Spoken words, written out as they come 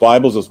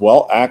Bibles as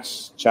well,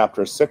 Acts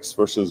chapter 6,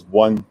 verses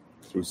 1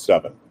 through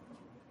 7.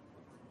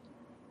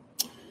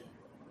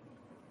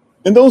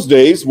 In those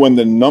days, when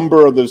the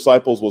number of the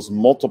disciples was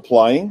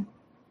multiplying,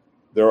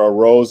 there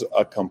arose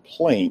a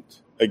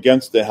complaint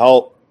against the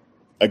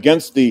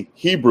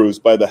Hebrews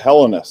by the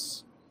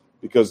Hellenists,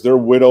 because their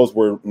widows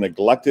were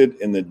neglected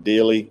in the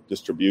daily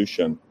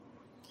distribution.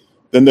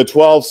 Then the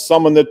 12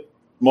 summoned the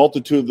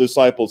multitude of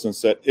disciples and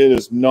said, "It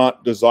is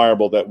not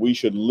desirable that we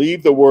should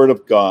leave the word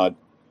of God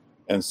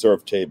and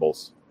serve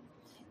tables.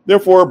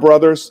 Therefore,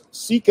 brothers,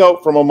 seek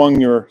out from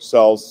among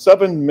yourselves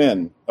 7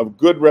 men of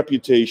good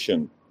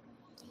reputation,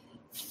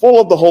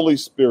 full of the Holy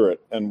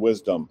Spirit and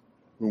wisdom,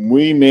 whom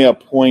we may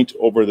appoint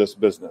over this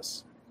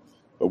business.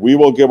 But we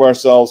will give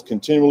ourselves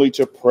continually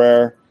to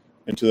prayer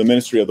and to the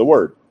ministry of the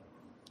word."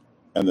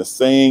 And the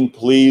saying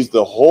pleased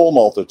the whole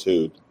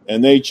multitude,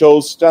 and they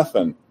chose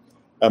Stephen,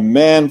 a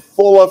man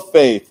full of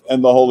faith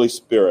and the Holy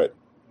Spirit,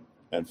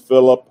 and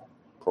Philip,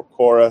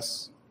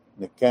 Prochorus,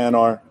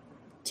 Nicanor,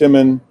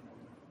 Timon,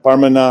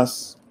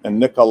 Parmenas, and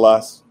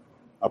Nicholas,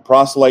 a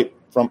proselyte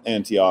from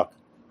Antioch,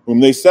 whom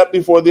they set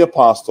before the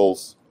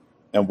apostles,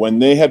 and when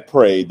they had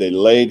prayed, they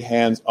laid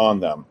hands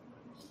on them.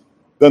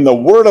 Then the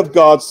word of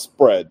God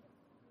spread.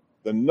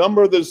 The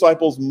number of the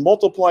disciples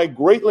multiplied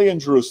greatly in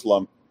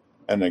Jerusalem,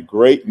 and a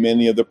great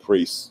many of the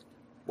priests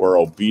were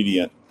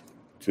obedient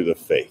to the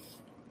faith.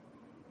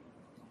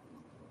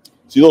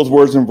 See those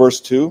words in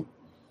verse 2?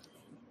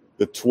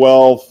 The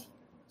 12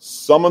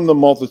 summoned the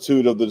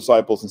multitude of the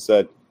disciples and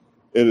said,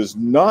 "It is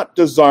not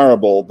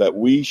desirable that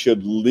we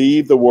should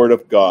leave the word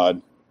of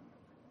God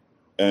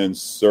and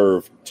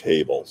serve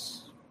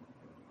tables."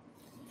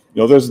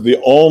 You know, this is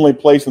the only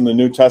place in the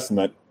New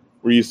Testament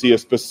where you see a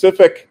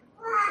specific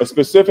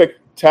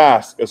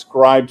task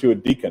ascribed to a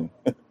deacon.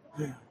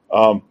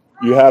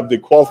 You have the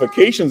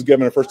qualifications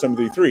given in 1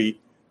 Timothy 3,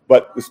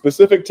 but the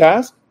specific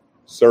task,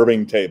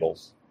 serving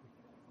tables.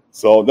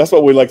 So that's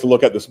what we'd like to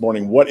look at this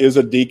morning. What is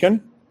a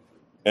deacon?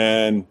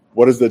 And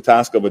what is the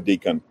task of a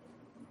deacon?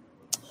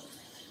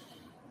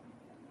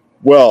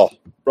 Well,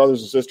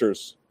 brothers and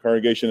sisters,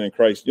 congregation in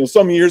Christ,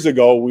 some years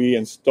ago we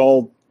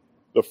installed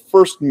our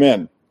first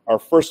men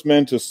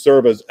to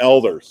serve as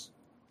elders.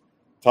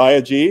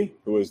 Taya G,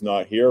 who is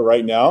not here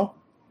right now,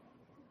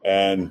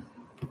 and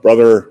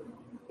Brother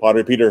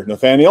Padre Peter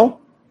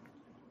Nathaniel,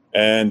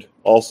 and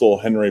also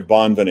Henry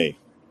Bonvany.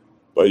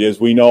 But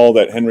as we know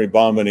that Henry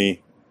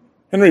Bonvany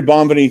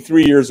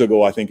 3 years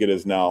ago, I think it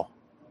is now,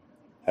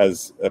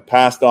 has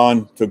passed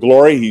on to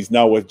glory. He's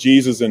now with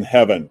Jesus in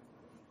heaven.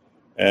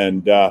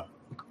 And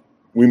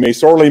we may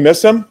sorely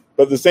miss him,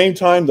 but at the same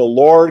time, the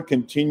Lord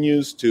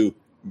continues to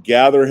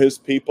gather his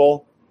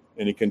people,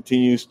 and he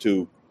continues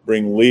to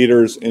bring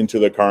leaders into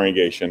the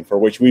congregation, for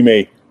which we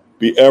may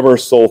be ever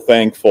so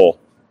thankful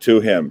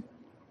to him.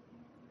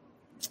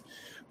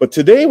 But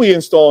today we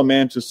install a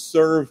man to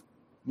serve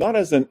not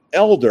as an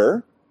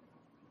elder,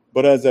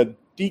 but as a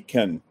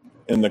deacon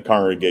in the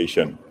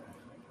congregation.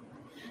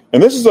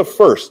 And this is a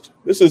first.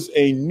 This is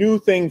a new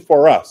thing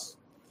for us.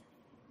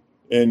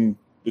 In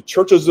the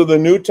churches of the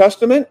New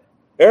Testament,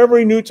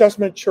 every New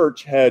Testament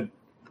church had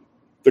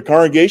the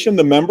congregation,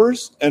 the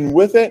members, and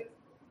with it,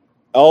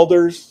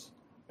 elders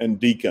and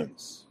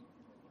deacons.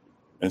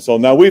 And so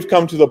now we've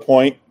come to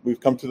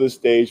this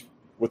stage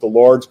with the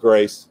Lord's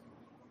grace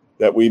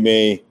that we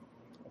may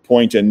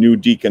appoint a new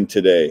deacon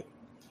today.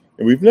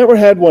 And we've never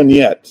had one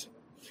yet.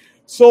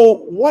 So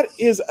what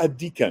is a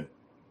deacon?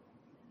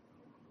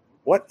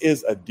 What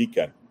is a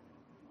deacon?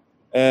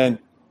 And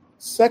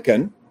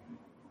second,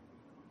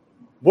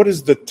 what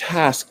is the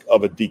task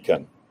of a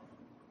deacon?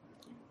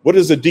 What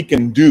does a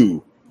deacon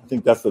do? I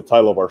think that's the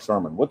title of our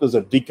sermon. What does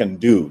a deacon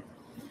do?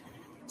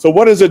 So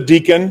what is a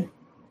deacon,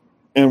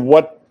 and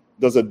what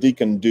does a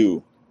deacon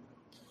do?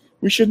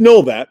 We should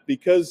know that,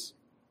 because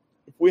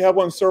if we have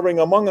one serving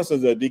among us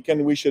as a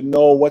deacon, we should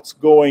know what's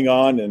going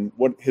on and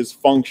what his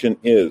function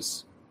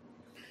is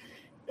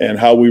and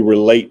how we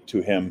relate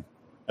to him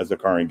as a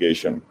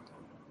congregation.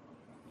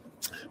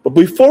 But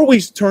before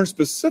we turn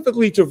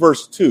specifically to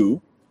verse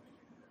 2,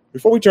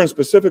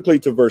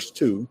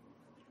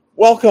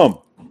 welcome.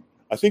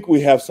 I think we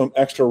have some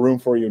extra room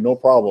for you, no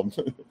problem.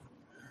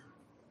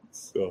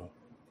 So.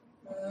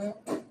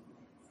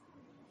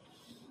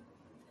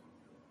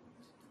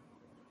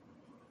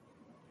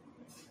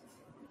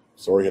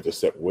 Sorry, I have to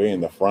sit way in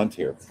the front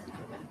here.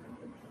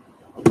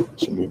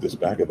 Should move this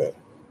back a bit.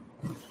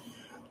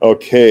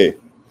 Okay.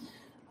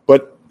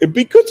 But it'd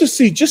be good to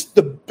see just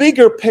the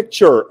bigger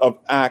picture of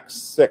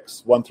Acts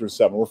 6, 1 through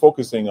 7. We're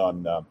focusing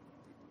on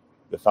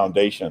the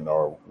foundation,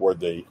 or where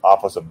the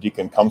office of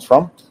deacon comes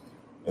from.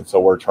 And so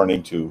we're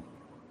turning to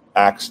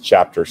Acts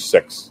chapter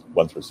 6,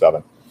 1 through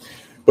 7.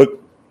 But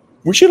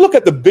we should look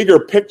at the bigger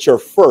picture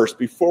first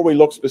before we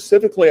look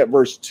specifically at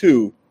verse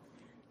 2.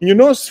 You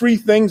notice 3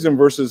 things in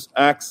verses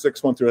Acts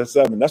 6, 1 through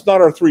 7. That's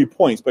not our 3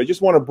 points, but I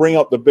just want to bring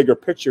out the bigger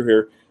picture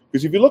here.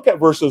 Because if you look at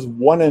verses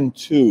 1 and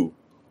 2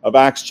 of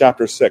Acts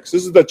chapter 6,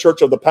 this is the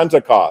church of the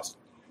Pentecost.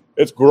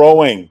 It's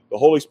growing. The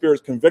Holy Spirit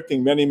is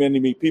convicting many,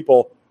 many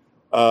people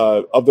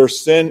of their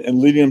sin and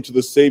leading them to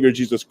the Savior,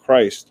 Jesus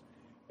Christ.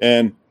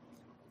 And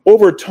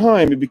over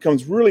time, it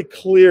becomes really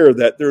clear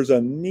that there's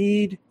a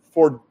need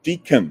for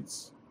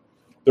deacons.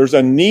 There's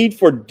a need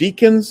for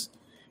deacons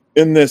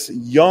in this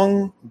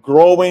young,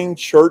 growing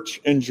church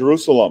in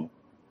Jerusalem.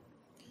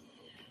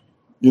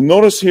 You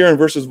notice here in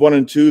verses 1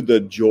 and 2,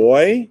 the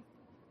joy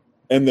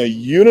and the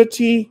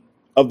unity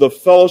of the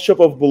fellowship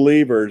of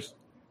believers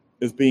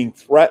is being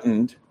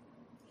threatened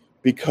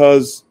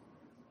because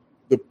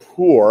the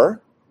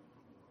poor,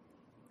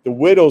 the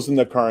widows in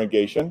the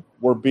congregation,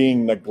 were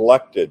being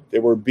neglected. They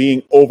were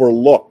being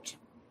overlooked.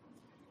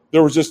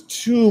 There was just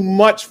too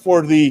much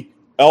for the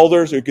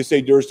elders. You could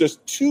say there was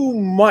just too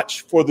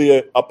much for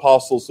the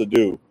apostles to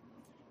do.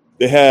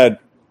 They had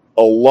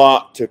a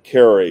lot to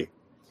carry.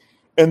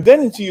 And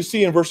then you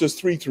see in verses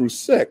 3 through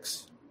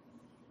 6,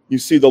 you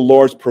see the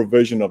Lord's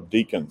provision of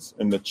deacons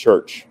in the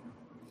church.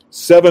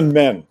 7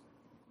 men.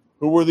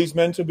 Who were these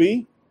men to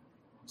be?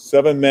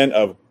 7 men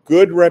of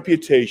good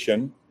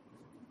reputation,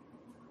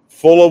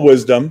 full of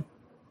wisdom,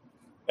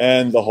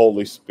 and the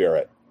Holy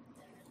Spirit.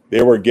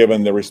 They were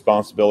given the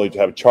responsibility to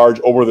have charge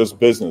over this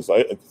business.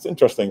 It's an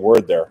interesting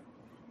word there.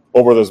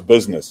 Over this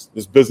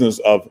business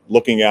of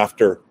looking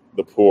after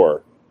the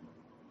poor,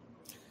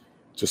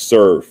 to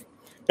serve.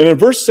 And in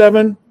verse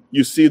 7,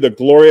 you see the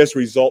glorious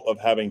result of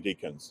having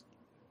deacons.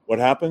 What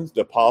happens?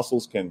 The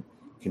apostles can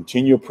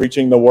continue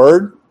preaching the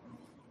word,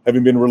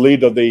 having been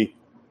relieved of the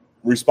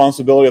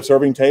responsibility of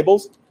serving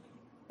tables,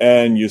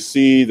 and you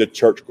see the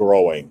church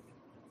growing.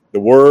 The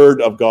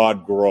word of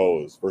God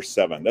grows. Verse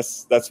 7.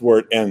 That's where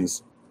it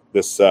ends,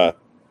 this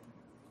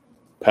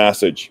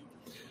passage.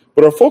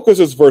 But our focus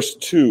is verse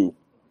 2.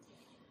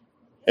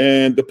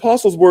 And the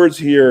apostles' words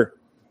here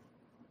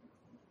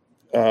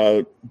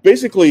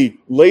basically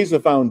lays the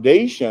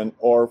foundation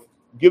or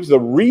gives the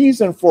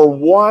reason for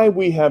why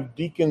we have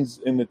deacons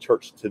in the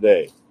church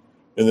today,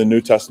 in the New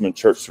Testament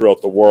church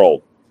throughout the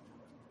world.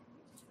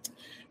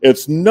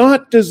 It's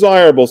not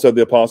desirable, said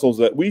the apostles,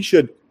 that we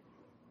should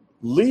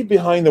leave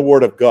behind the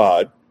word of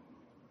God,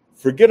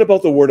 forget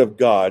about the word of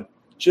God,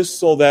 just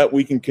so that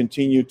we can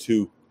continue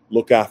to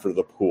look after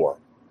the poor.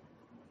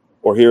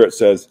 Or here it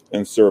says,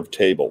 and serve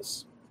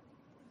tables.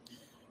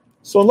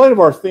 So in light of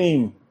our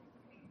theme,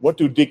 what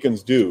do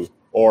deacons do?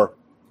 Or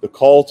the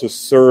call to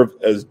serve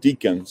as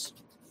deacons,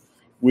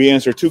 we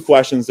answer 2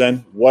 questions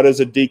then. What is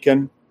a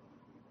deacon?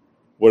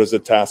 What is the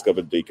task of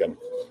a deacon?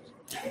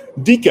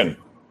 Deacon.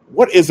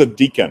 What is a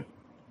deacon?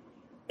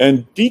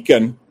 And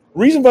deacon,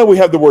 reason why we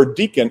have the word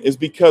deacon is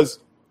because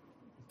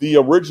the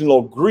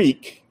original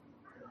Greek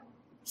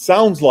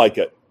sounds like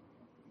it,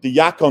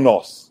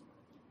 diakonos.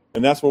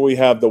 And that's where we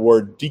have the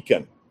word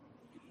deacon.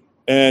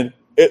 And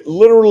it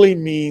literally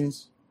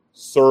means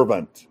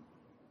servant.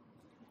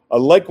 I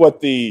like what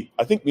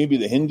I think maybe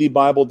the Hindi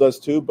Bible does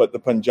too, but the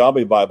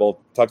Punjabi Bible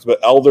talks about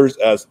elders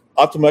as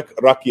atmak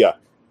rakya,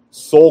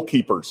 soul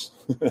keepers.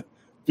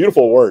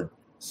 Beautiful word,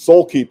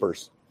 soul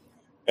keepers.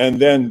 And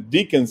then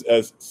deacons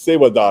as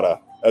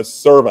sewadatta, as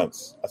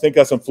servants. I think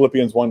that's in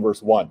Philippians 1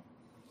 verse 1.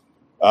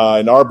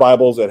 In our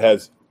Bibles, it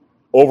has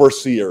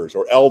overseers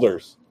or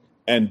elders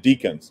and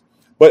deacons.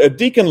 But a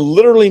deacon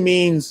literally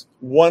means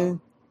one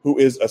who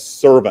is a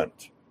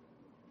servant.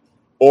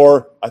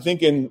 Or I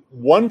think in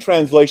one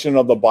translation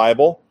of the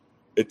Bible,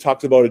 it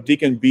talks about a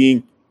deacon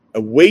being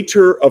a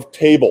waiter of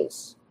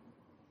tables.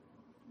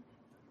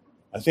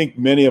 I think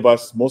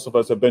most of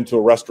us have been to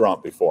a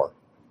restaurant before,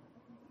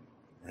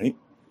 right?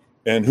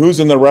 And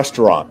who's in the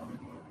restaurant?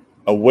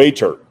 A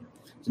waiter.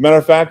 As a matter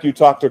of fact, you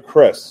talk to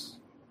Chris.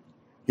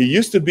 He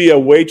used to be a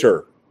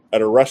waiter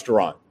at a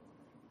restaurant.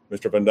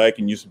 Mr. Van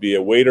Dyken used to be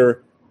a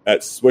waiter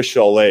at Swiss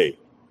Chalet.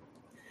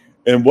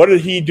 And what did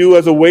he do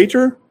as a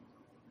waiter?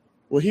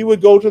 Well, he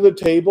would go to the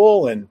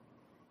table and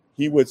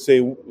he would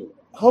say,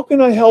 how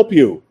can I help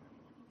you?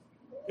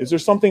 Is there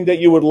something that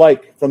you would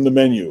like from the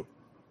menu?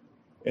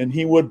 And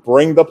he would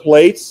bring the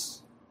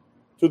plates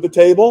to the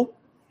table.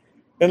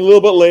 And a little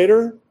bit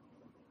later,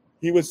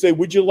 he would say,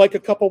 would you like a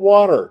cup of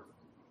water?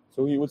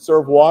 So he would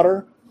serve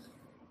water.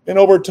 And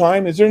over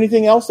time, is there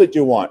anything else that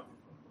you want?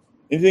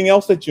 Anything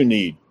else that you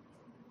need?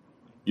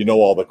 You know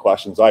all the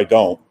questions. I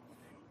don't.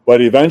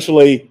 But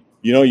eventually,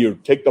 you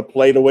take the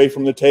plate away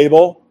from the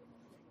table,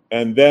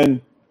 and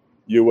then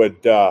you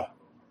would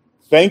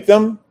thank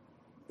them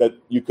that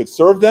you could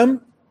serve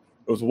them.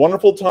 It was a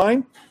wonderful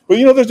time. But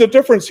there's a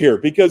difference here,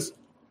 because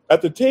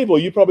at the table,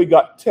 you probably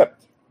got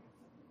tipped.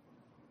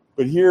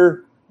 But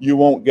here, you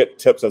won't get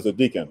tips as a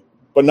deacon.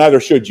 But neither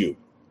should you,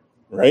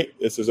 right?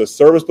 This is a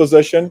service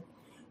position,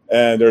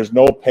 and there's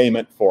no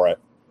payment for it.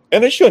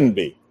 And it shouldn't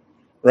be,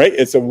 right?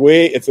 It's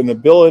an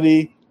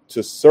ability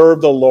to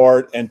serve the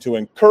Lord and to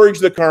encourage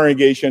the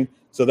congregation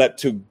so that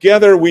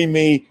together we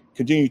may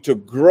continue to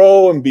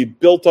grow and be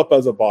built up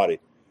as a body.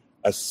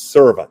 A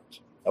servant,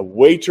 a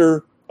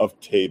waiter of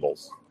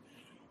tables.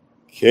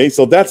 Okay,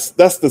 so that's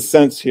the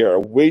sense here, a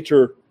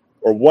waiter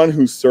or one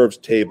who serves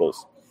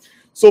tables.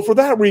 So for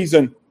that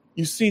reason,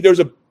 you see there's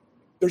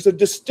a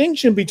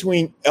distinction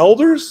between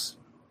elders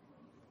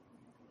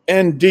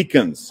and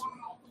deacons.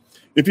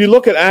 If you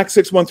look at Acts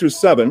 6, 1 through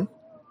 7,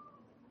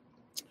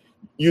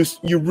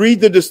 you read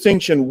the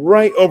distinction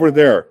right over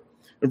there.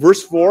 In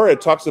verse 4,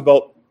 it talks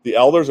about the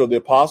elders or the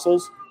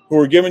apostles who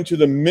were given to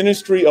the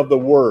ministry of the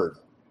word.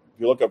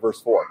 If you look at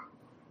verse 4,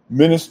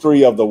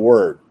 ministry of the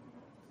word.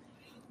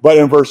 But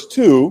in verse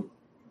 2,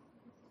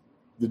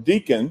 the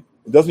deacon,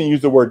 it doesn't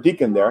use the word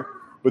deacon there,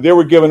 but they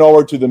were given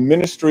over to the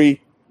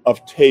ministry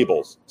of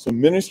tables. So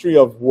ministry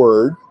of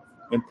word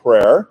and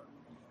prayer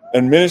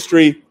and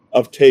ministry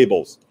of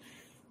tables.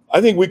 I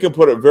think we can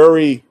put it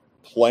very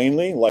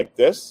plainly like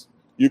this.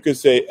 You could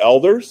say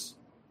elders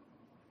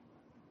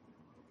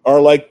are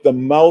like the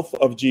mouth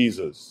of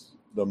Jesus.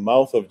 The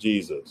mouth of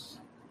Jesus.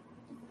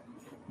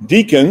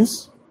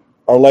 Deacons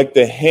are like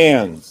the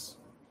hands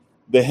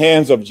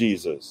of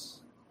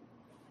Jesus.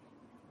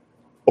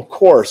 Of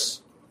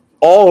course,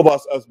 all of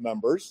us as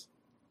members,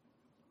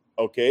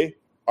 okay,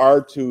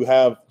 are to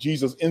have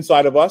Jesus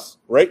inside of us,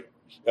 right?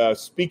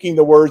 Speaking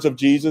the words of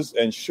Jesus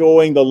and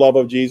showing the love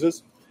of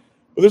Jesus.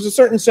 But there's a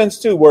certain sense,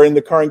 too, where in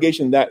the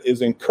congregation that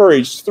is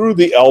encouraged through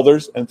the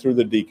elders and through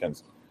the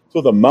deacons.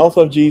 So the mouth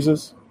of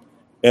Jesus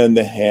and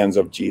the hands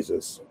of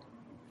Jesus.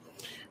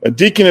 A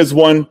deacon is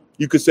one,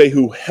 you could say,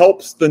 who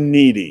helps the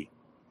needy.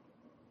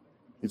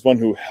 He's one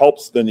who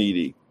helps the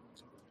needy.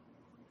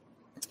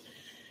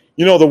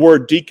 You know, the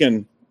word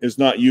deacon is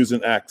not used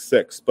in Acts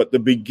 6, but the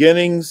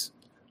beginnings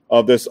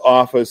of this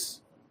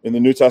office in the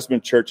New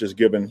Testament church is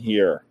given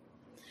here.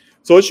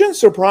 So it shouldn't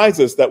surprise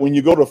us that when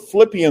you go to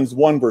Philippians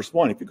 1, verse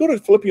 1, if you go to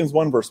Philippians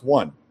 1, verse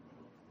 1,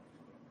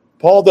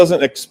 Paul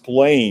doesn't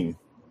explain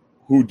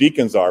who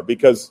deacons are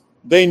because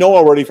they know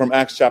already from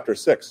Acts chapter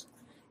 6.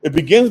 Paul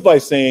begins by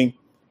saying,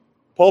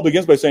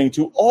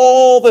 to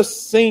all the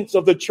saints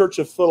of the church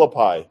of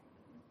Philippi.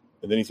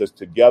 And then he says,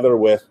 together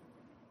with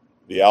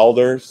the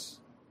elders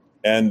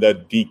and the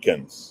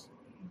deacons.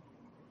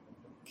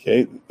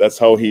 Okay, that's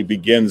how he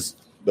begins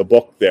the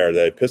book there,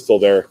 the epistle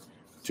there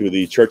to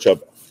the church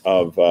of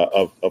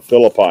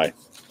Philippi.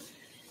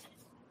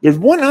 There's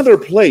one other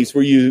place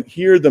where you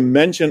hear the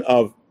mention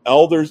of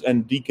elders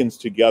and deacons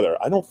together.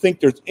 I don't think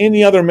there's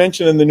any other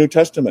mention in the New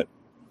Testament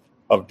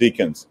of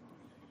deacons.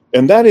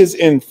 And that is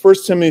in 1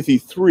 Timothy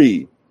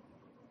 3.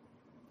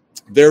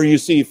 There you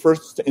see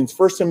in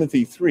 1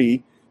 Timothy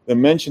 3, the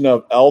mention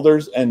of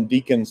elders and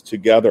deacons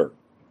together.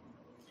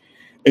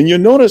 And you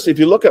notice if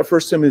you look at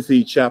 1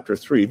 Timothy chapter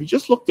 3, if you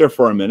just look there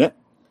for a minute,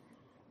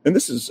 and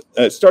this is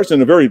it starts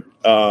in a very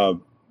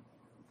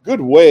good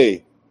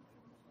way.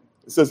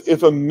 It says,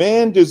 if a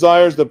man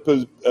desires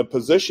a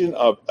position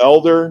of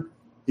elder,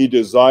 he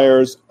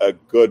desires a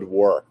good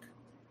work.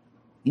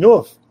 You know,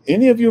 if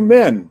any of you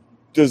men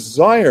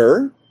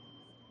desire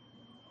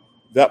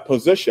that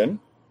position,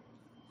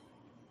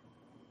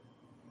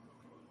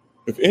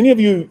 if any of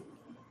you,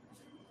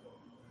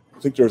 I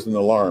think there's an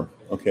alarm.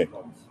 Okay.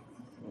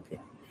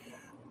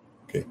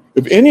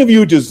 If any of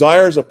you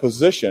desires a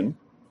position,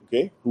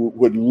 okay, who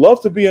would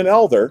love to be an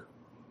elder,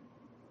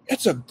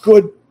 it's a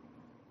good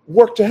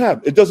work to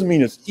have. It doesn't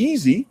mean it's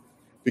easy,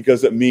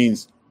 because it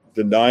means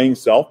denying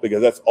self,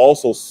 because that's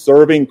also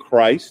serving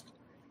Christ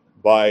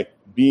by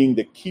being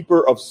the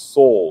keeper of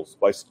souls,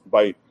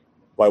 by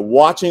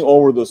watching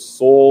over the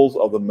souls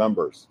of the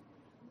members.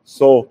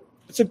 So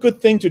it's a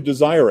good thing to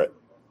desire it.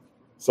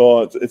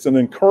 So it's an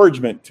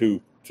encouragement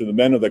to the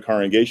men of the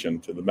congregation,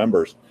 to the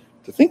members,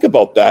 to think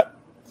about that.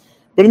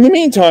 But in the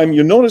meantime,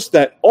 you notice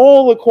that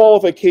all the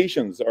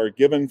qualifications are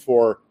given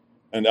for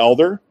an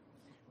elder,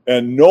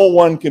 and no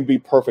one can be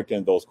perfect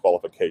in those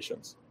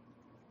qualifications.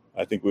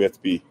 I think we have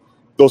to be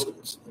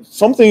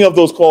something of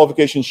those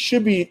qualifications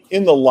should be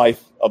in the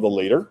life of the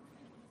leader.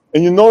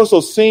 And you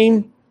notice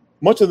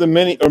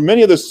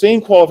many of the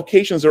same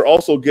qualifications are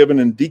also given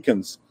in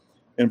deacons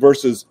in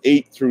verses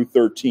 8 through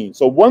 13.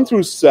 So 1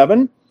 through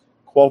 7,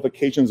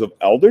 qualifications of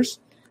elders,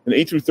 and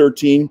 8 through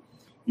 13,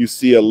 you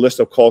see a list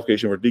of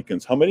qualifications for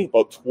deacons. How many?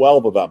 About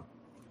 12 of them.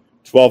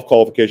 12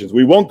 qualifications.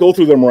 We won't go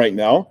through them right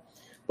now,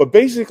 but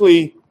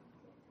basically,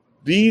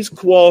 these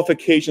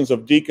qualifications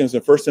of deacons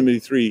in 1 Timothy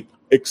 3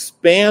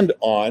 expand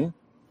on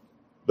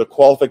the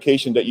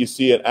qualification that you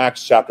see in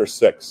Acts chapter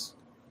 6.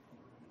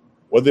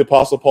 What did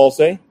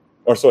the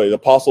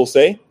apostles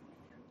say?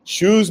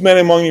 Choose men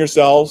among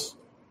yourselves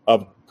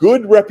of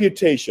good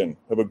reputation,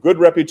 have a good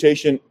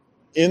reputation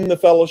in the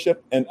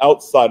fellowship and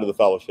outside of the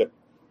fellowship,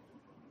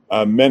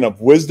 men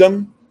of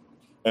wisdom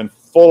and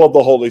full of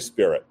the Holy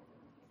Spirit.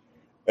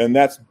 And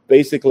that's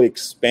basically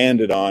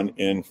expanded on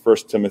in 1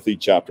 Timothy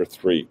chapter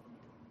 3.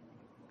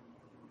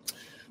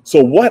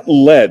 So what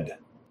led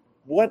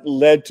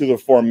to the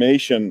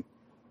formation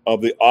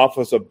of the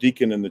office of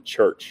deacon in the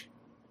church?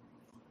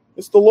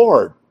 It's the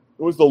Lord.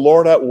 It was the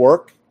Lord at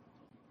work.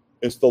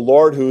 It's the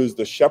Lord who is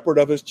the shepherd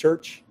of his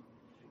church.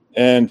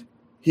 And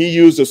he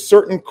used a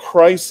certain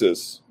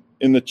crisis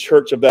in the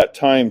church of that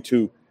time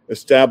to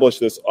establish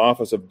this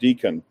office of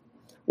deacon.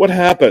 What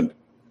happened?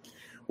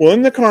 Well,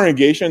 in the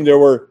congregation, there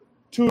were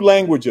two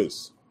different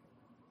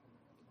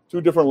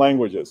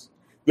languages.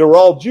 They were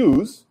all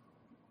Jews,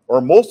 or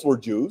most were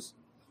Jews,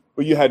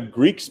 but you had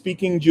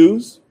Greek-speaking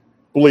Jews,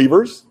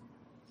 believers,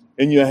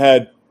 and you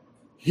had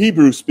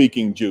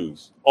Hebrew-speaking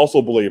Jews,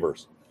 also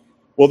believers.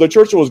 Well, the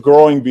church was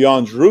growing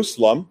beyond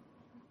Jerusalem,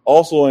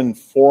 also in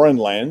foreign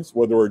lands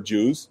where there were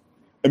Jews,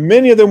 and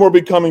many of them were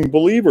becoming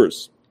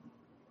believers.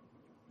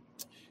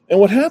 And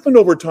what happened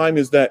over time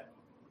is that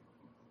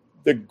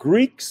the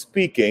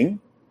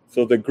Greek-speaking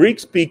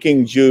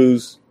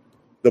Jews,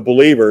 the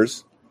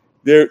believers,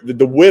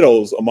 the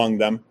widows among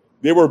them,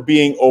 they were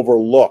being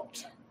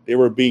overlooked. They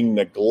were being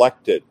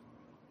neglected.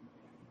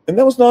 And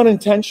that was not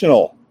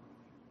intentional.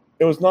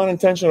 It was not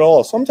intentional at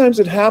all. Sometimes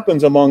it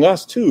happens among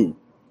us too,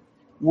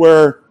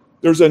 where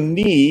there's a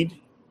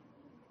need,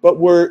 but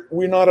we're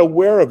not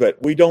aware of it.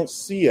 We don't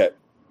see it.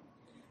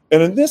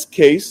 And in this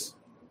case,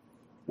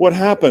 what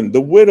happened? The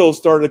widows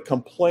started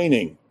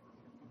complaining.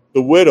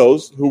 The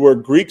widows, who were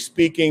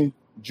Greek-speaking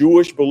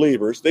Jewish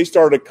believers, they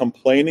started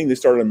complaining, they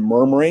started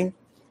murmuring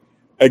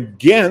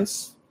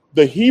against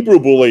the Hebrew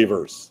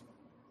believers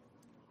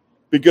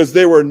because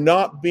they were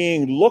not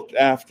being looked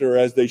after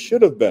as they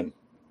should have been.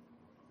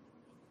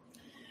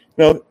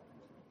 Now,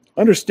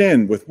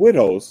 understand, with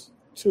widows,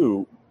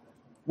 too,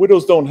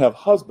 widows don't have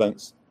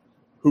husbands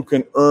who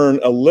can earn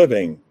a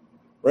living,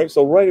 right?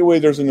 So right away,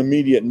 there's an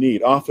immediate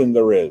need. Often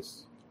there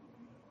is.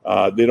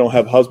 They don't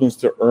have husbands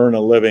to earn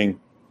a living,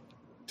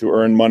 to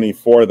earn money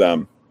for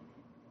them.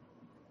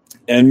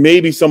 And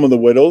maybe some of the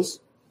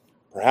widows,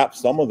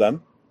 perhaps some of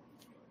them,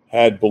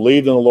 had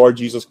believed in the Lord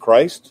Jesus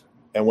Christ.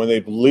 And when they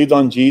believed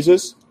on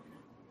Jesus,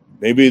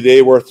 maybe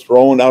they were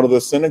thrown out of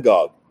the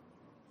synagogue,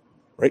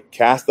 right?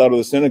 Cast out of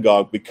the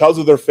synagogue because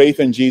of their faith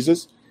in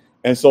Jesus.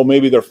 And so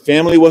maybe their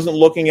family wasn't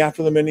looking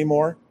after them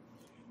anymore.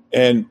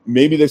 And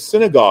maybe the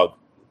synagogue,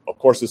 of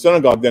course, the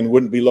synagogue then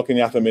wouldn't be looking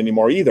after them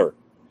anymore either.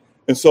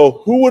 And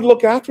so who would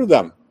look after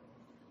them?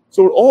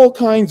 So all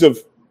kinds of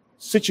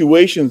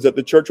situations that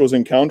the church was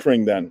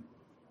encountering then.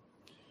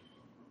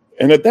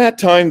 And at that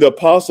time, the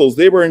apostles,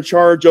 they were in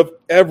charge of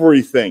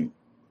everything.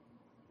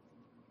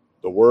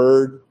 The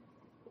word,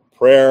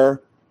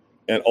 prayer,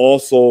 and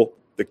also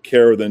the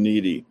care of the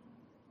needy.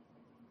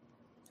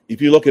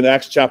 If you look in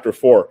Acts chapter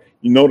 4,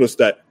 you notice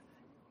that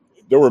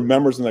there were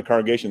members in the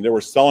congregation. They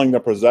were selling their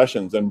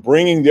possessions and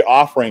bringing the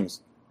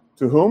offerings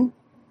to whom?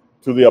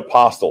 To the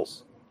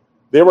apostles.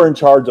 They were in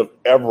charge of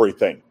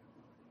everything.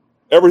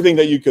 Everything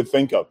that you could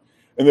think of.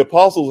 And the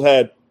apostles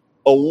had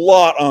a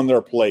lot on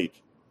their plate.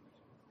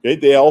 Okay?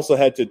 They also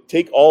had to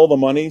take all the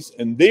monies,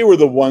 and they were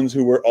the ones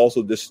who were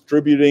also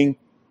distributing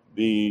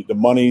the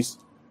monies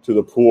to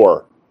the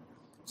poor.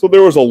 So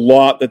there was a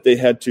lot that they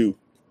had to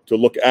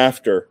look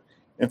after.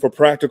 And for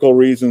practical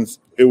reasons,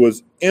 it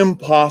was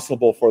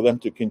impossible for them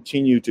to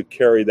continue to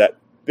carry that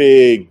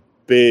big,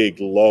 big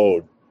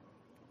load.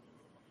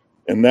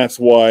 And that's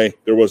why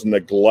there was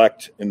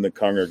neglect in the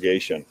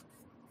congregation.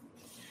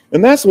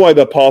 And that's why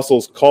the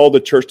apostles called the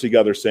church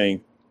together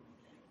saying,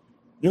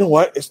 you know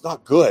what? It's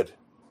not good.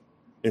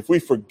 If we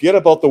forget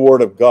about the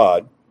word of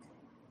God,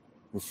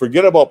 we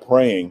forget about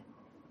praying,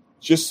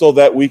 just so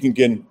that we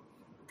can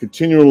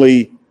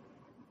continually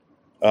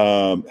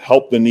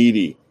help the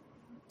needy,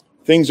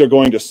 things are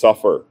going to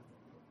suffer.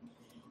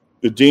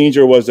 The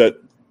danger was that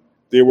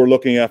they were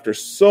looking after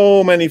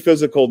so many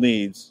physical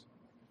needs.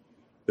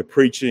 The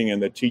preaching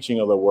and the teaching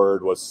of the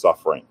word was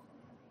suffering.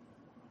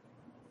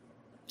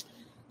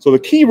 So the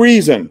key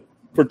reason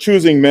for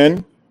choosing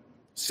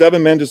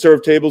 7 men to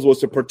serve tables, was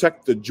to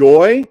protect the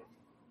joy,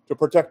 to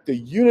protect the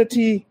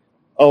unity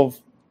of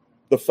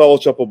the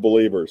fellowship of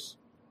believers.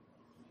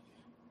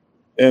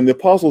 And the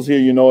apostles here,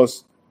 you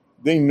notice,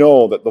 they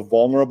know that the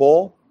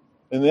vulnerable,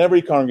 in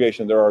every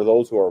congregation there are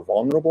those who are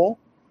vulnerable,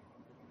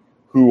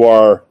 who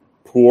are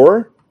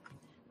poor.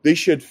 They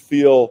should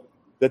feel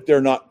that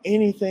they're not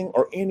anything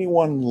or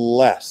anyone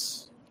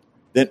less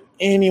than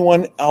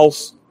anyone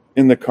else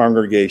in the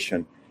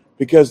congregation,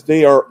 because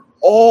they are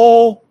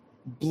all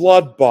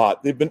blood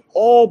bought. They've been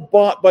all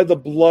bought by the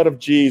blood of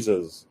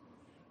Jesus.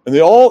 And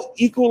they're all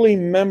equally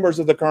members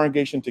of the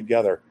congregation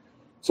together.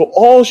 So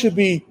all should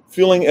be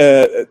feeling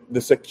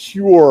the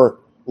secure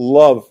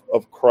love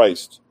of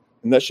Christ.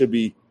 And that should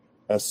be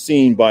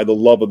seen by the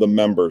love of the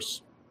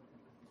members.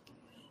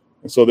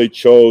 And so they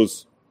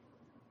chose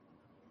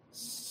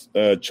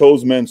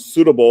men,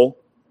 suitable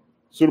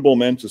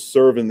men to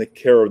serve in the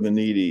care of the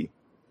needy.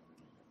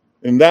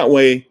 In that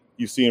way,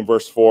 you see in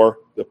verse 4,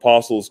 the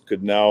apostles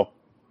could now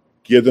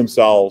give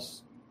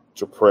themselves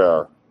to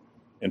prayer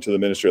and to the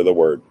ministry of the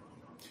word.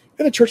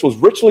 And the church was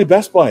richly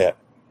blessed by it.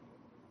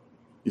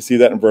 You see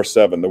that in verse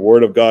 7. The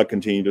word of God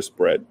continued to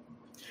spread.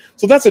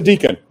 So that's a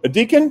deacon. A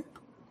deacon,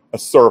 a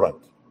servant,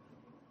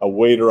 a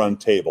waiter on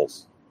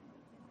tables.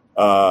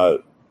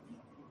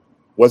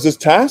 Was his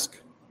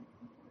task?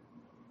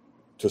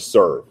 To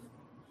serve.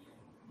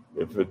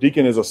 If a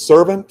deacon is a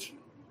servant,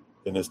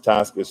 then his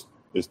task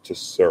is to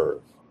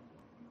serve,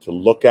 to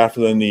look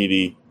after the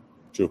needy,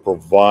 to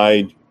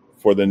provide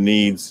for the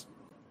needs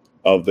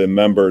of the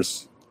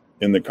members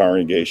in the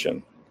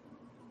congregation.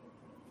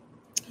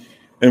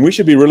 And we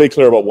should be really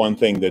clear about one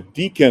thing. The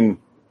deacon,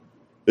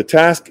 the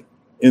task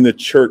in the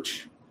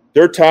church,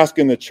 their task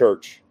in the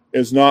church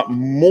is not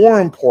more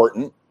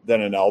important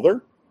than an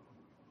elder.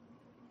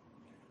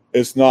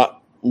 is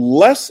not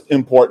less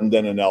important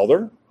than an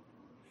elder.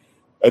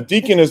 A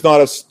deacon is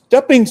not a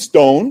stepping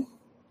stone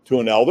to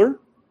an elder.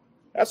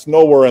 That's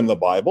nowhere in the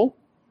Bible.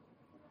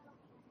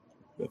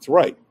 That's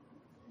right.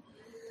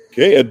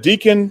 Okay, a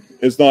deacon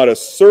is not a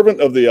servant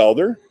of the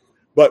elder,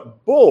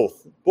 but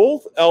both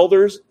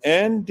elders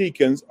and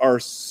deacons are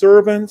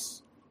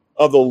servants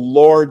of the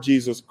Lord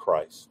Jesus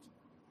Christ.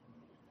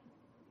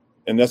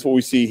 And that's what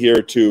we see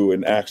here too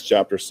in Acts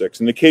chapter 6.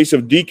 In the case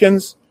of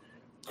deacons,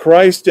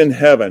 Christ in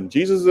heaven,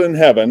 Jesus is in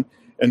heaven,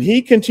 and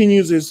he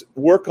continues his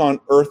work on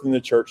earth in the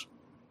church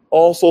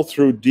also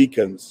through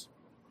deacons.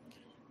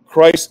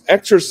 Christ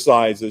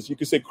exercises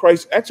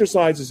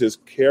his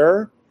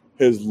care,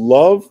 his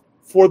love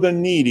for the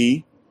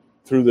needy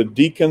through the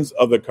deacons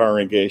of the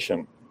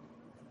congregation.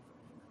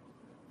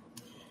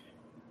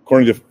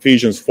 According to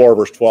Ephesians 4,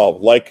 verse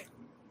 12, like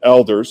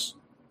elders,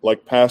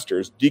 like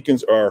pastors,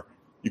 deacons are,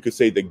 you could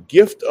say, the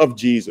gift of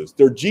Jesus.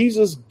 They're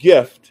Jesus'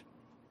 gift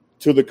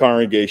to the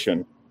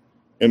congregation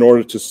in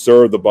order to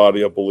serve the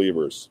body of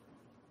believers.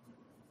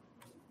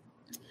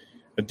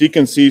 A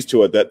deacon sees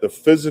to it that the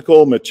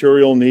physical,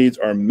 material needs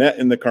are met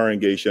in the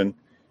congregation,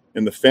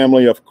 in the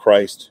family of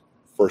Christ,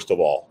 first of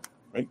all.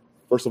 Right?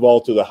 First of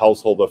all, to the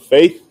household of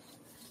faith,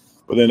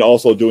 but then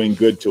also doing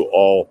good to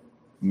all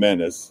men,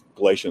 as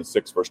Galatians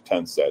 6, verse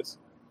 10 says.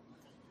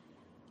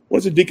 What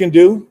does a deacon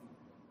do?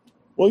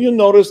 Well, you'll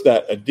notice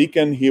that a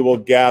deacon, he will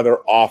gather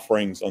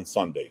offerings on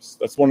Sundays.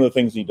 That's one of the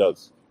things he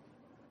does.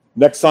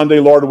 Next Sunday,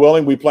 Lord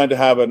willing, we plan to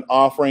have an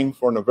offering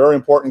for a very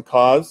important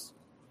cause.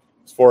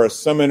 It's for a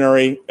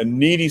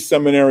needy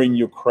seminary in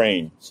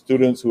Ukraine,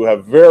 students who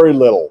have very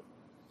little.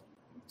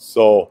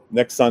 So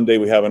next Sunday,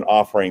 we have an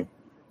offering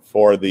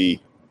for the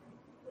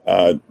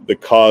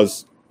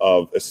cause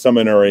of a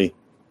seminary,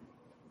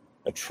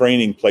 a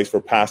training place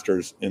for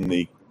pastors in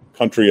the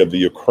country of the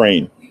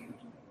Ukraine.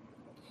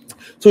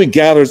 So he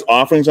gathers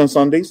offerings on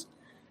Sundays.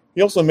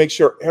 He also makes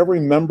sure every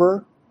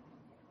member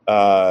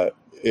has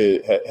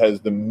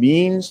the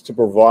means to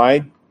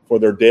provide for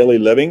their daily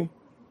living,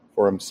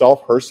 for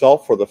himself,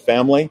 herself, for the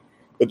family,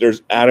 that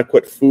there's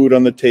adequate food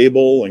on the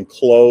table and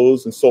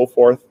clothes and so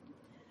forth.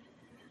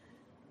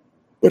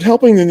 But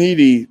helping the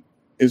needy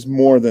is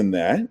more than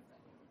that.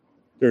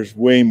 There's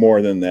way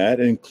more than that.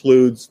 It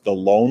includes the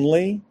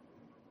lonely.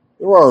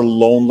 There are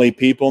lonely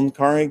people in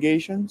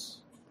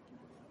congregations.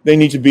 They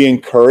need to be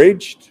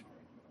encouraged.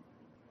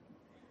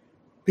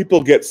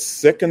 People get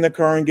sick in the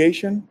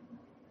congregation,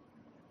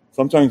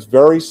 sometimes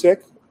very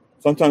sick,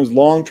 sometimes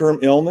long-term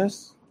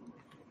illness.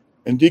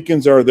 And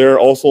deacons are there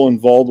also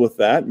involved with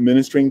that,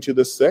 ministering to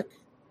the sick.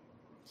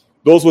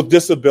 Those with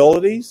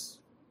disabilities,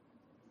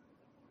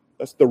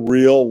 that's the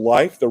real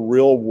life, the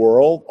real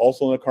world,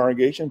 also in the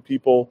congregation.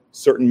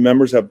 Certain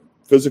members have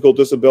physical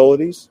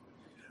disabilities.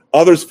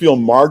 Others feel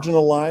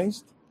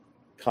marginalized,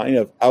 kind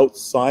of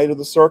outside of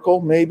the circle,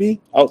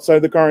 maybe, outside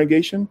the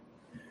congregation.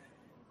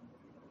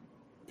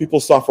 People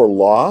suffer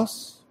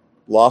loss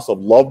of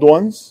loved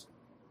ones.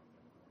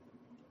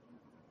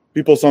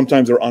 People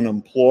sometimes are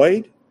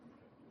unemployed.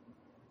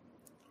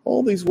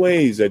 All these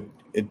ways that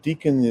a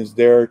deacon is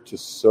there to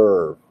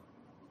serve,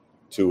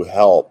 to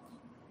help,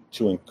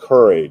 to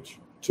encourage,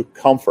 to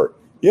comfort.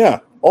 Yeah,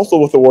 also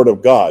with the Word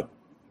of God,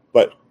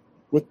 but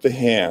with the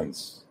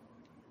hands.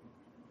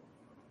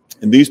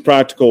 In these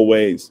practical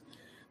ways,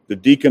 the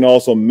deacon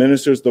also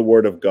ministers the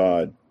Word of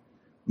God,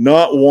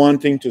 not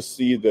wanting to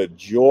see the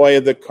joy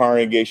of the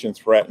congregation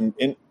threatened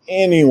in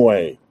any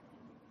way,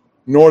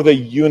 nor the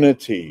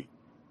unity.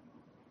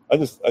 I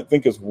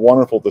think it's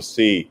wonderful to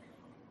see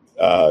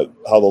how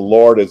the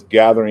Lord is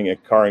gathering a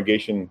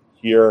congregation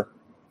here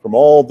from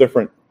all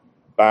different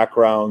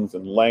backgrounds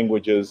and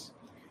languages.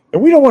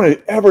 And we don't want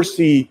to ever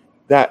see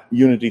that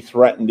unity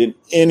threatened in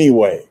any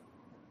way,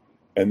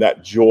 and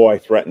that joy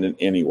threatened in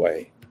any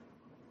way.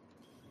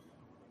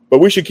 But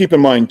we should keep in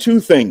mind two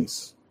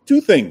things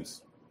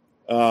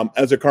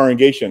as a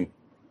congregation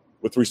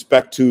with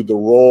respect to the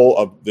role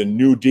of the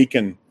new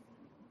deacon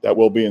that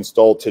will be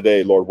installed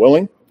today, Lord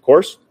willing, of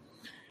course.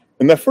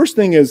 And the first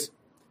thing is,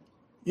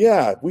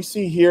 we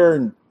see here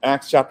in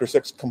Acts chapter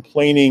 6,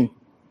 complaining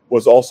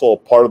was also a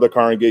part of the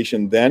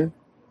congregation then.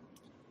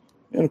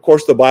 And of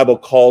course, the Bible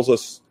calls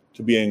us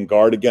to be on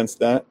guard against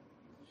that.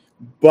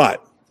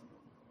 But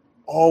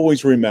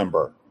always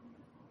remember,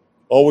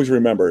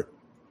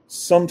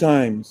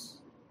 sometimes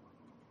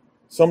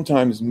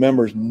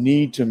members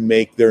need to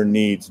make their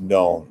needs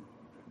known.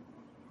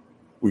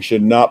 We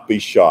should not be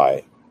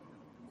shy.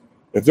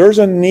 If there's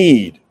a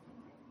need,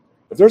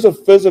 if there's a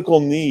physical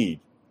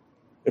need,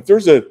 if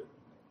there's a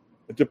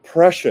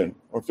depression,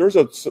 or if there's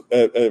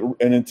an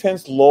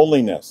intense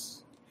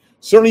loneliness,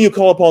 certainly you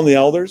call upon the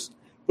elders,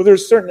 but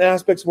there's certain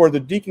aspects where the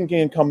deacon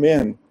can come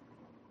in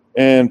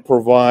and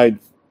provide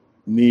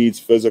needs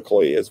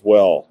physically as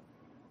well.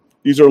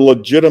 These are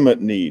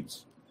legitimate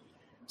needs.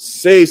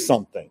 Say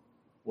something,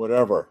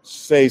 whatever,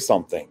 say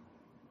something.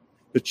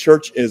 The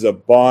church is a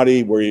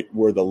body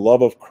where the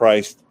love of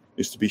Christ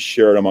is to be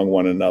shared among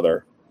one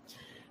another.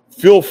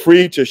 Feel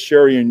free to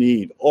share your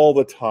need all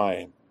the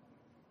time.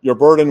 Your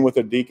burden with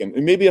a deacon.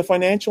 It may be a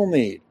financial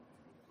need.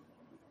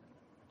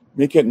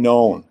 Make it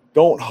known.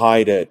 Don't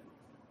hide it.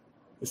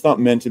 It's not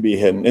meant to be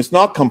hidden. It's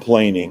not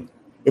complaining.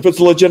 If it's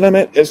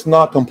legitimate, it's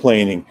not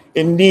complaining.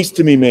 It needs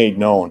to be made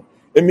known.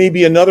 It may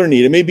be another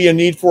need. It may be a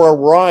need for a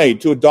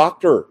ride to a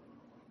doctor.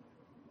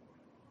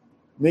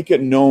 Make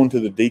it known to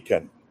the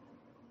deacon,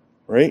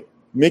 right?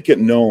 Make it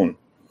known.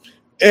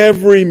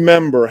 Every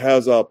member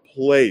has a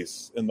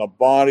place in the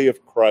body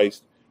of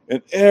Christ,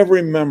 and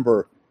every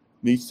member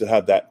needs to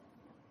have that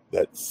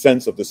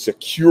sense of the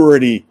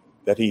security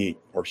that he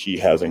or she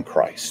has in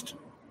Christ.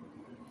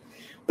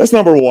 That's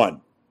number one.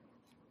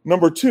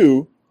 Number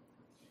two,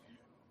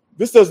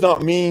 this does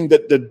not mean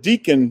that the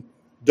deacon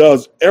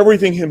does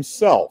everything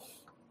himself.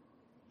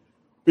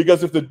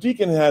 Because if the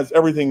deacon does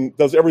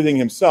everything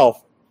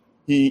himself,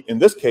 in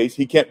this case,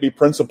 he can't be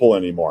principal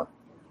anymore.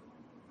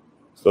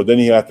 So then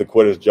he has to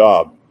quit his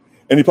job.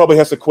 And he probably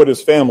has to quit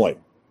his family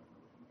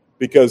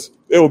because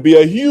it will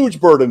be a huge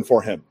burden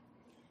for him.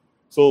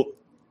 So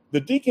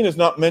the deacon is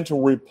not meant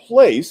to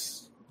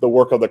replace the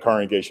work of the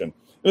congregation.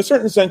 In a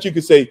certain sense, you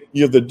could say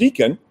you have the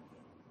deacon,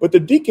 but the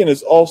deacon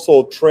is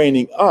also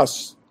training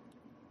us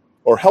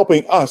or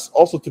helping us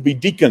also to be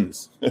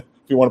deacons, if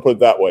you want to put it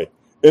that way,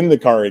 in the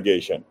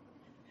congregation.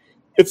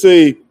 It's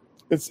a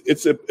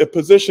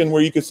position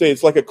where you could say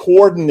it's like a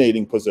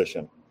coordinating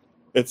position.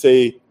 It's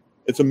a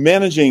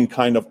managing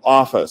kind of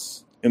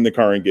office in the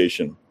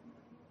congregation.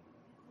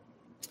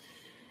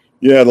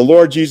 Yeah, the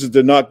Lord Jesus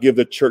did not give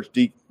the church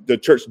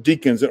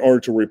deacons in order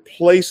to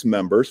replace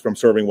members from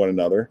serving one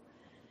another.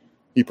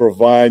 He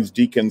provides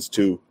deacons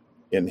to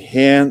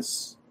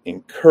enhance,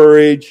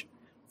 encourage,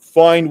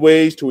 find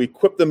ways to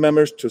equip the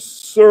members to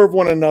serve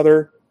one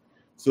another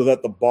so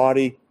that the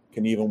body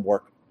can even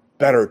work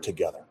better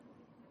together.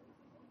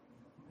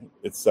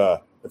 It's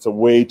a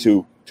way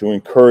to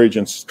encourage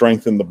and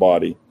strengthen the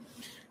body.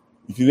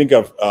 If you think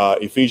of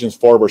Ephesians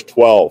 4, verse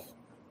 12,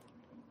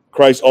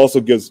 Christ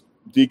also gives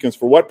deacons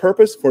for what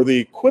purpose? For the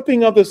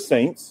equipping of the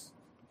saints.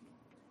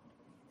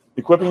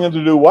 Equipping them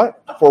to do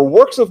what? For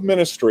works of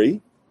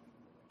ministry,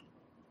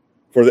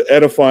 for the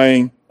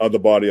edifying of the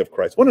body of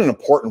Christ. What an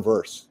important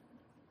verse.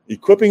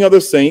 Equipping of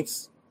the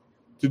saints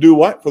to do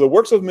what? For the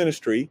works of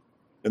ministry,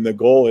 and the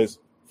goal is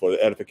for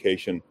the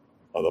edification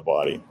of the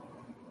body.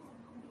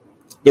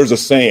 There's a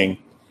saying,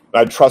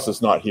 I trust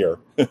it's not here,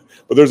 but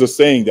there's a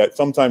saying that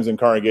sometimes in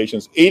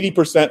congregations,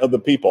 20% of the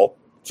people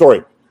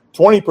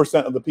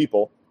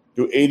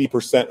do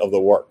 80% of the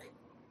work.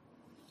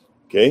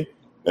 Okay?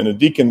 And a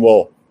deacon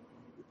will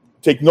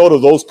take note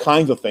of those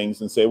kinds of things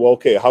and say, well,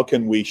 okay, how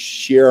can we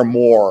share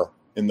more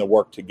in the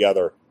work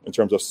together in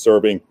terms of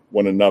serving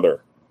one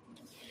another?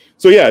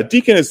 So yeah, a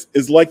deacon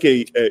is like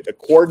a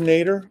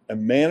coordinator, a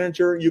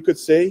manager, you could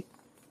say,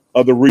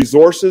 of the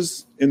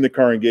resources in the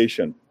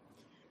congregation.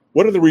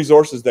 What are the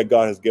resources that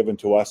God has given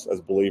to us as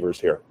believers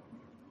here?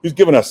 He's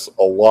given us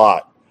a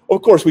lot.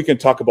 Of course, we can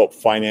talk about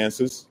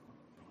finances.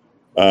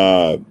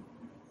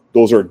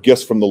 Those are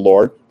gifts from the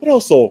Lord, but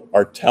also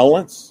our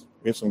talents.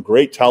 We have some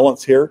great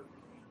talents here.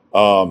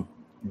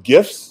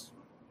 Gifts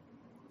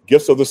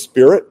of the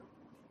Spirit.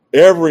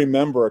 Every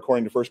member,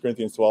 according to 1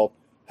 Corinthians 12,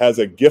 has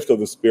a gift of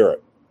the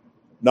Spirit.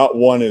 Not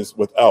one is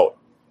without.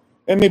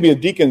 And maybe a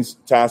deacon's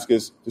task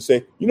is to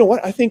say, you know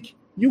what, I think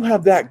you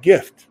have that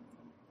gift.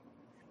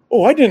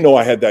 Oh, I didn't know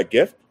I had that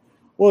gift.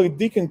 Well, a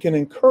deacon can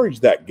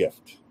encourage that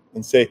gift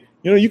and say,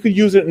 you could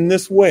use it in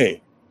this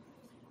way.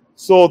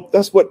 So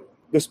that's what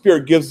the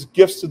Spirit gives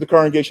gifts to the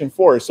congregation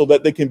for, so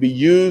that they can be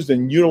used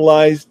and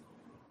utilized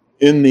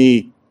in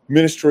the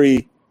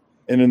ministry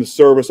and in the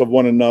service of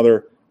one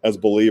another as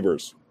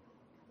believers.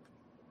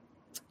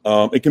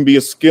 It can be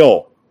a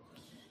skill.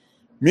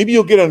 Maybe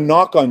you'll get a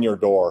knock on your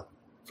door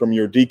from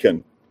your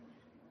deacon,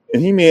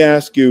 and he may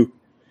ask you,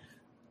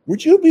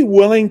 would you be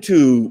willing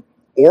to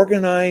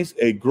organize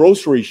a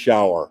grocery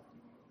shower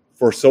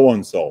for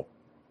so-and-so?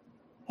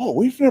 Oh,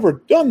 we've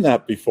never done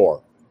that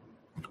before.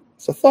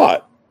 It's a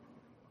thought.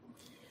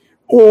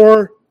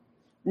 Or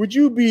would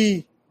you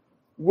be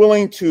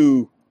willing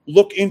to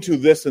look into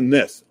this and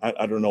this?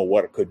 I don't know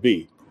what it could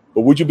be,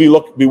 but would you be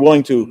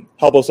willing to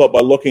help us out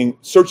by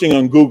searching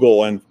on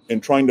Google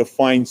and trying to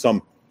find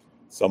some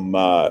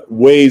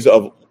ways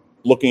of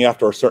looking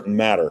after a certain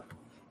matter,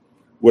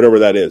 whatever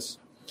that is?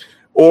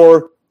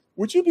 Or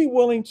would you be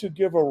willing to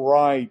give a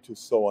ride to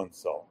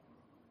so-and-so?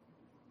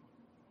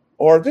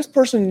 Or this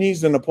person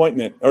needs an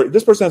appointment, or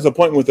this person has an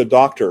appointment with a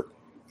doctor.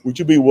 Would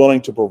you be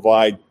willing to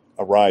provide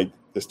a ride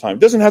this time?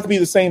 It doesn't have to be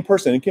the same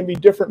person. It can be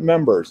different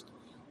members.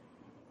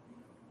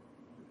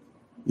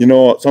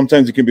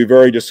 Sometimes it can be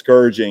very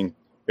discouraging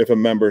if a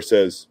member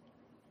says,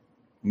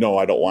 no,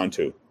 I don't want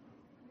to.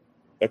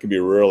 That can be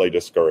really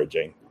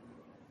discouraging.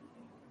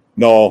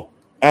 No,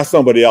 ask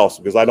somebody else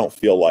because I don't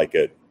feel like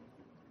it.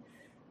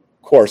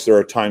 Of course, there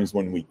are times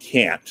when we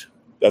can't.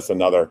 That's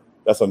another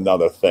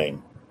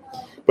thing.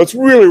 But it's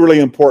really, really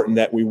important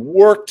that we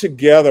work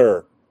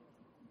together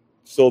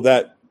so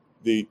that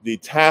the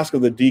task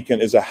of the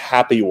deacon is a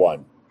happy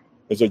one,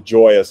 is a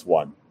joyous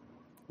one.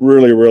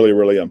 Really, really,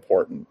 really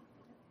important.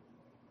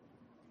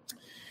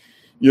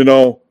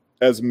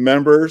 As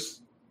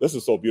members, this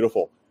is so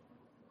beautiful.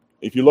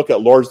 If you look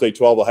at Lord's Day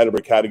 12, the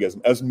Heidelberg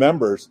Catechism, as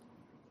members,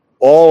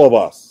 all of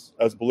us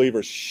as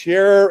believers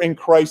share in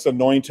Christ's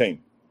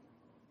anointing.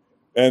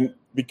 And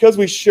because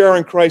we share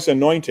in Christ's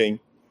anointing,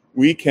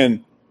 we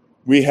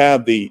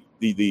have the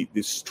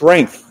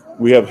strength,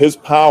 we have his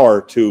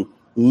power to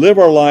live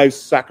our lives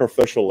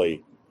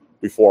sacrificially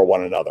before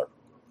one another,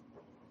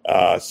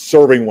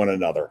 serving one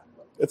another.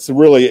 It's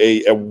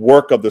really a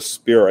work of the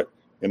Spirit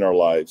in our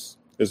lives,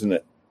 isn't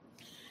it?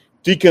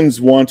 Deacons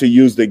want to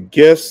use the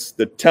gifts,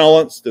 the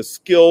talents, the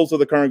skills of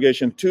the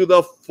congregation to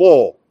the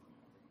full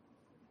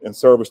in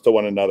service to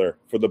one another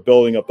for the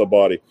building up the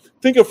body.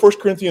 Think of 1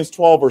 Corinthians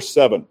 12, verse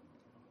 7.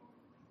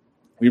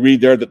 We read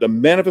there that the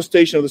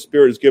manifestation of the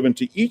Spirit is given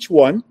to each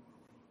one.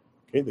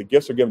 Okay, the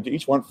gifts are given to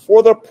each one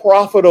for the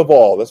profit of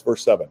all. That's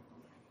verse 7.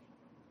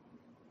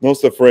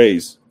 Notice the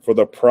phrase, for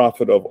the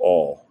profit of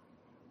all.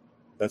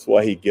 That's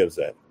why he gives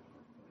that.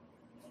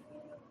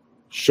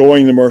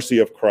 Showing the mercy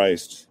of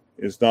Christ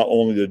is not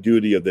only the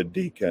duty of the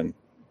deacon,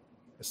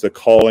 it's the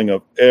calling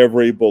of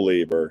every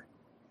believer.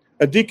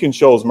 A deacon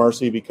shows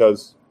mercy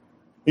because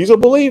he's a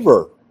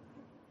believer,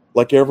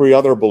 like every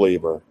other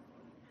believer.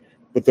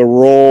 But the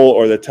role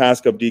or the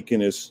task of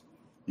deacon is,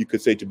 you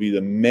could say, to be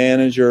the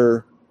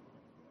manager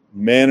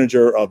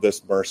of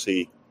this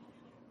mercy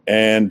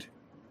and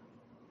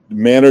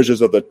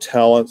managers of the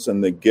talents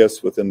and the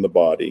gifts within the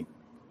body.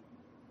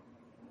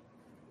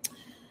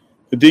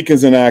 The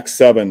deacons in Acts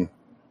 7,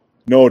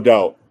 no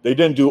doubt, they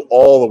didn't do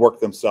all the work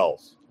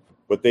themselves,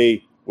 but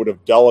they would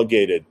have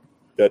delegated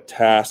that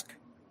task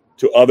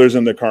to others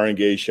in the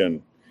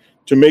congregation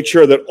to make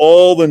sure that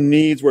all the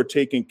needs were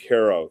taken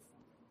care of.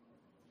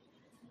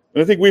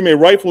 And I think we may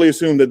rightfully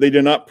assume that they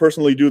did not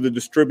personally do the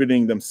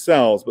distributing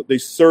themselves, but they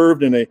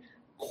served in a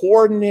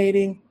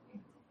coordinating,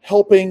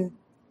 helping,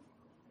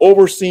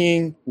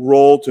 overseeing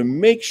role to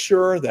make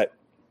sure that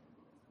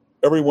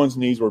everyone's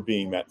needs were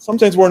being met.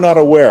 Sometimes we're not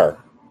aware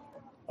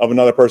of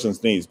another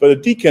person's needs, but a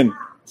deacon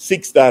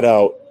seeks that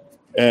out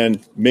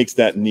and makes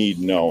that need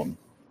known.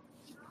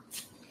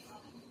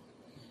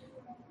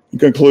 In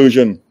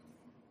conclusion,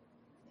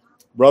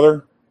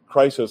 brother,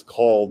 Christ has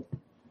called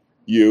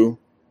you,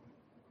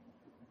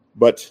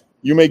 but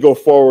you may go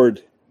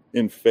forward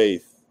in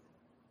faith,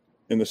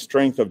 in the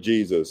strength of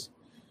Jesus,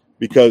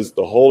 because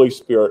the Holy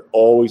Spirit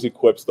always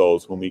equips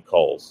those whom he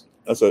calls.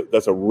 That's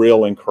a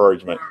real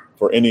encouragement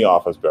for any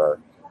office bearer.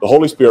 The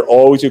Holy Spirit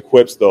always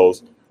equips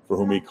those for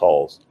whom he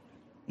calls.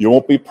 You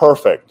won't be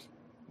perfect.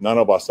 None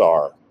of us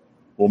are.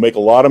 We'll make a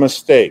lot of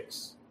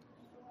mistakes.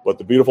 But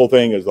the beautiful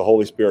thing is the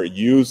Holy Spirit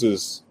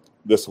uses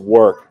this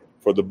work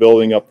for the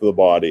building up of the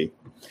body.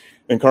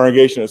 And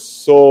congregation is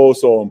so,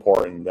 so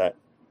important that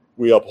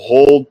we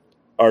uphold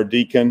our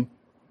deacon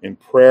in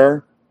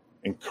prayer,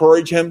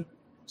 encourage him,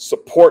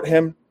 support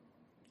him.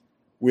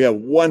 We have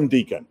one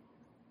deacon.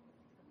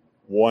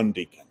 One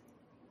deacon.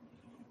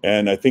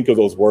 And I think of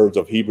those words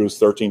of Hebrews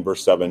 13,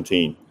 verse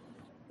 17.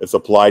 It's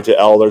applied to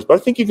elders, but I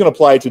think you can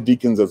apply it to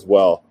deacons as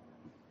well.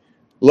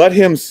 Let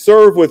him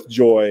serve with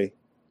joy,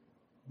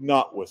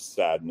 not with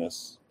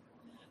sadness,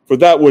 for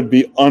that would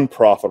be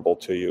unprofitable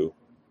to you.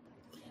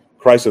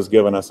 Christ has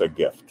given us a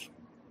gift,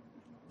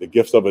 the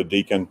gifts of a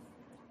deacon.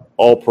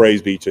 All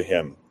praise be to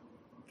him,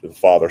 to the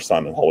Father,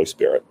 Son, and Holy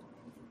Spirit.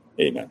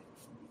 Amen.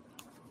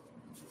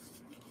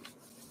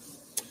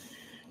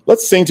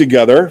 Let's sing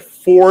together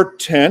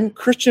 410,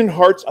 Christian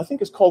Hearts. I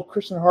think it's called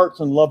Christian Hearts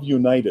and Love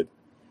United.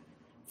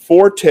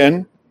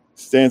 410,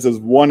 stanzas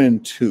 1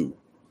 and 2.